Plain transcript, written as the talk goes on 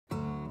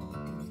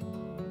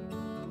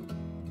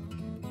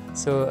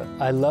So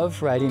I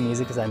love writing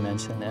music, as I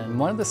mentioned, and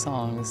one of the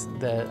songs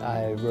that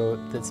I wrote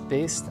that's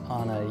based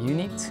on a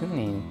unique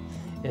tuning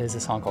is a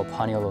song called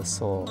Paniolo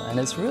Soul. And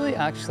it's really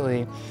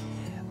actually,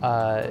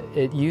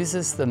 it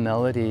uses the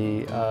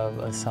melody of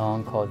a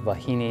song called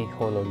Wahine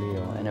Holo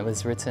Lio, and it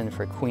was written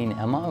for Queen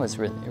Emma. It was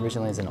written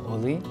originally as an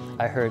oli.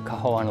 I heard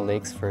Kaho'ana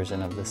Lake's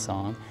version of the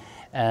song,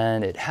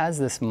 and it has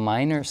this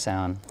minor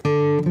sound.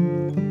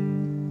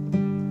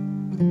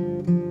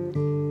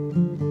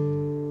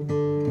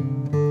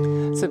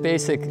 It's a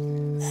basic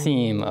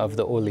theme of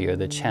the oli, or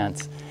the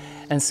chant.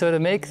 And so to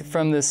make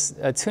from this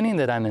tuning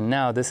that I'm in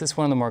now, this is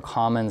one of the more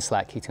common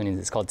slack key tunings.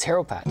 It's called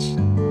taro patch.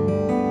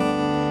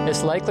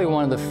 It's likely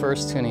one of the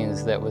first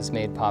tunings that was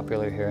made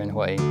popular here in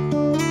Hawaii.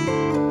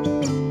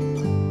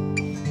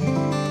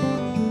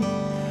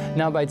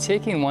 Now by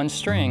taking one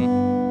string,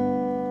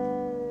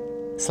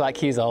 slack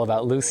key is all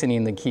about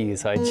loosening the key.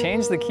 So I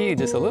changed the key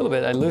just a little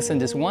bit. I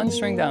loosened just one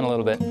string down a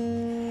little bit.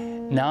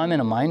 Now I'm in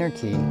a minor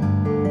key.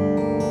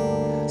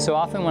 So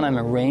often when I'm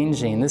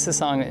arranging, this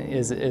song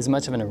is as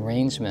much of an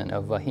arrangement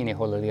of Wahine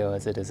Holo Lio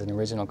as it is an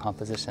original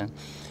composition.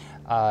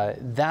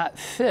 That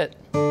fit,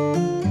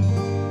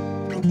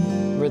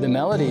 where the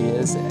melody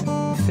is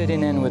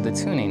fitting in with the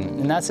tuning.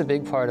 And that's a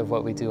big part of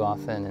what we do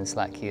often in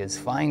slack key, is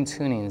fine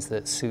tunings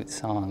that suit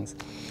songs.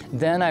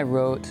 Then I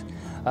wrote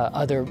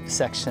other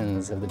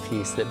sections of the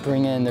piece that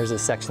bring in, there's a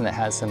section that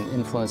has some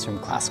influence from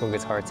classical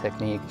guitar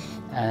technique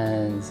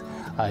and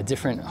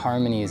different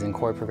harmonies and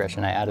chord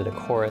progression. I added a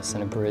chorus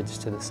and a bridge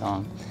to the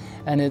song.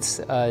 And it's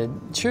a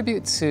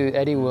tribute to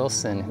Eddie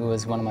Wilson, who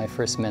was one of my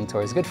first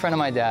mentors, a good friend of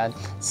my dad,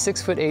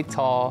 6'8"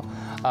 tall,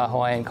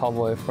 Hawaiian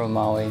cowboy from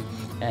Maui,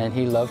 and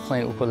he loved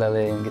playing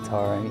ukulele and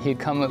guitar, and he'd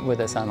come with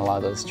us on a lot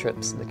of those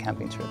trips, the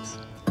camping trips.